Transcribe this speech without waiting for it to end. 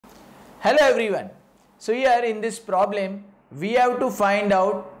Hello everyone. So here in this problem we have to find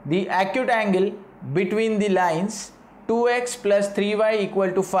out the acute angle between the lines 2x plus 3y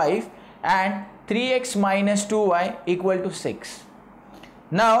equal to 5 and 3x minus 2y equal to 6.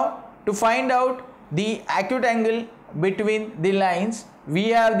 Now to find out the acute angle between the lines we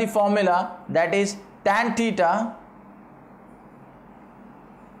have the formula, that is tan theta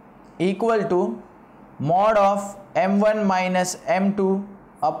equal to mod of m1 minus m2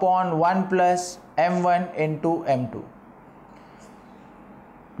 upon 1 plus m1 into m2.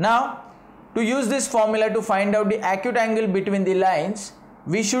 Now to use this formula to find out the acute angle between the lines,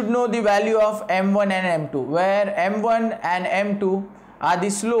 we should know the value of m1 and m2, where m1 and m2 are the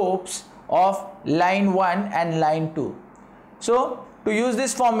slopes of line 1 and line 2. So to use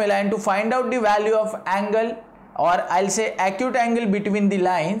this formula and to find out the value of angle, or I'll say acute angle between the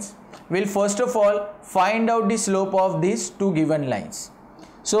lines, we'll first of all find out the slope of these two given lines.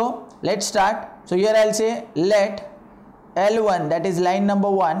 So let's start. So here I'll say let L1, that is line number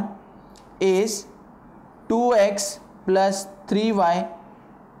 1, is 2x plus 3y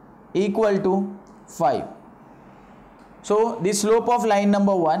equal to 5. So the slope of line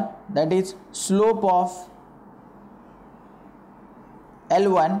number 1, that is slope of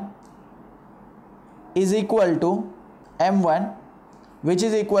L1 is equal to m1, which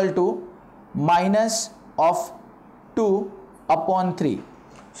is equal to minus of 2 upon 3.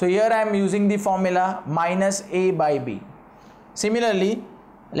 So here I am using the formula minus a by b. Similarly,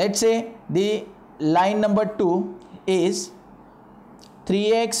 let's say the line number 2 is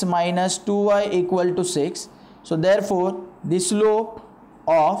 3x minus 2y equal to 6. So therefore the slope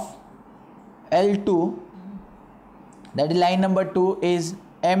of L2, that is line number 2, is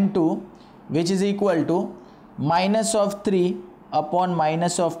m2, which is equal to minus of 3 upon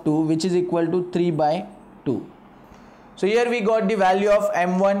minus of 2, which is equal to 3 by 2. So here we got the value of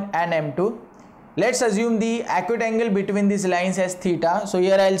m1 and m2. Let's assume the acute angle between these lines as theta. So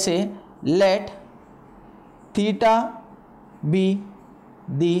here I'll say let theta be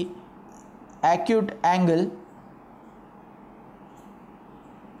the acute angle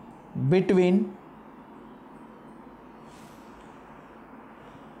between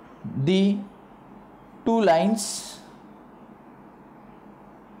the two lines.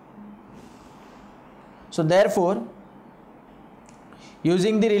 So therefore,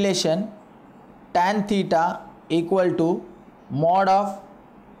 using the relation tan theta equal to mod of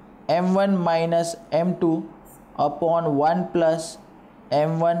m1 minus m2 upon 1 plus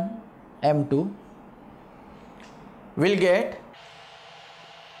m1 m2,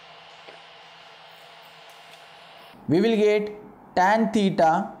 we will get tan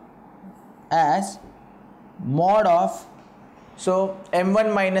theta as mod of, so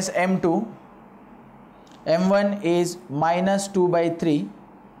m1 minus m2, m1 is minus 2 by 3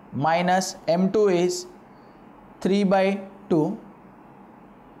 minus m2 is 3 by 2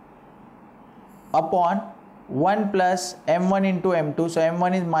 upon 1 plus m1 into m2. So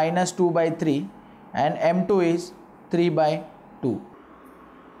m1 is minus 2 by 3 and m2 is 3 by 2.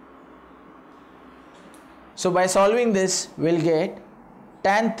 So by solving this, we'll get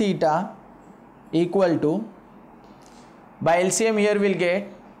tan theta equal to, by LCM here we'll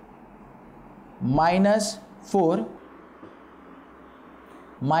get minus 4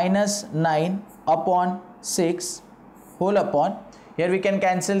 minus 9 upon 6 whole upon, here we can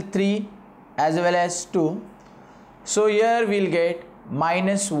cancel 3 as well as 2. So here we'll get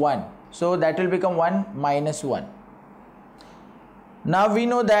minus 1. So that will become 1 minus 1. Now we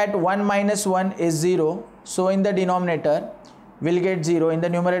know that 1 minus 1 is 0. So in the denominator we'll get 0. In the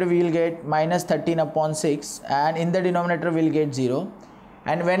numerator we will get minus 13 upon 6, and in the denominator we'll get 0.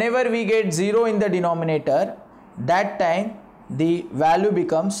 And whenever we get 0 in the denominator, that time the value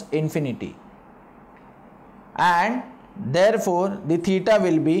becomes infinity, and therefore the theta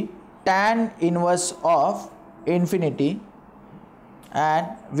will be tan inverse of infinity, and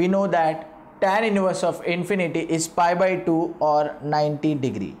we know that tan inverse of infinity is pi by 2 or 90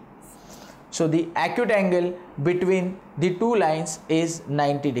 degree. So the acute angle between the two lines is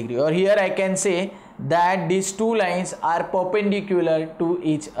 90 degree, or here I can say that these two lines are perpendicular to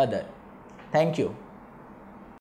each other. Thank you.